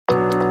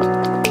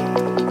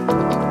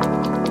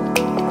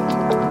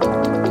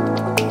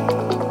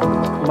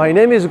My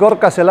name is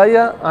Gorka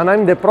Zelaia and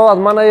I'm the product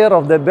manager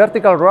of the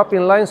vertical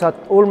wrapping lines at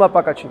ULMA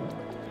Packaging.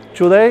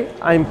 Today,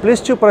 I'm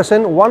pleased to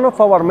present one of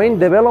our main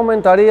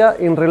development areas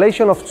in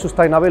relation of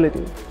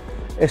sustainability,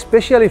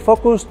 especially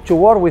focused to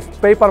work with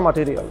paper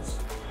materials.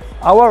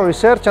 Our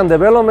research and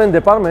development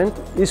department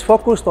is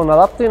focused on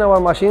adapting our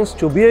machines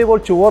to be able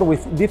to work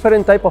with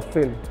different types of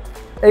film,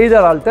 either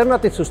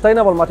alternative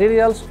sustainable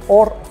materials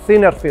or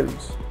thinner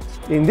films.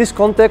 In this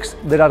context,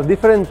 there are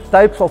different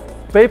types of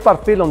paper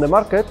film on the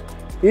market,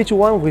 each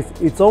one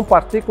with its own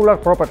particular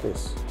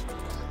properties.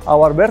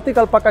 Our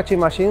vertical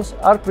packaging machines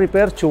are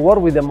prepared to work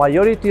with the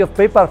majority of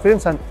paper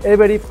films and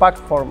every packed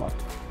format.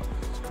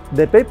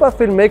 The paper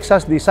film makes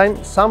us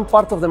design some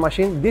parts of the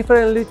machine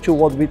differently to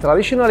what we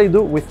traditionally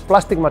do with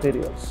plastic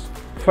materials.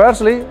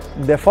 Firstly,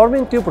 the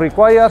forming tube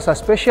requires a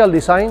special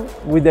design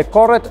with the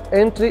correct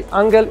entry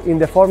angle in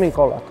the forming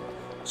collar,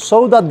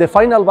 so that the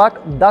final bag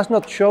does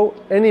not show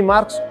any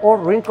marks or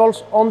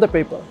wrinkles on the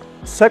paper.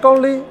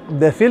 Secondly,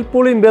 the field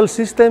pulling belt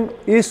system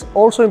is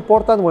also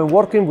important when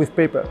working with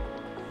paper.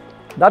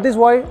 That is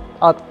why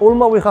at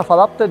ULMA we have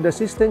adapted the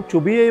system to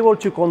be able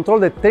to control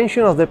the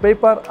tension of the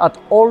paper at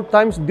all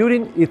times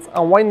during its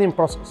unwinding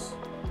process.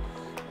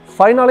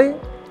 Finally,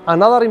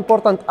 another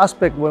important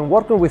aspect when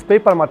working with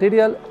paper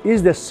material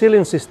is the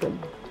sealing system.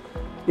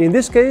 In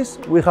this case,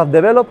 we have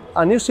developed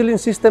a new sealing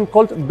system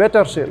called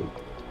Better Seal,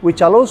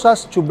 which allows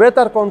us to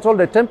better control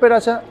the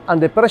temperature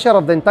and the pressure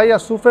of the entire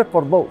surface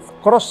for both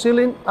cross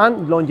sealing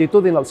and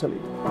longitudinal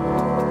sealing.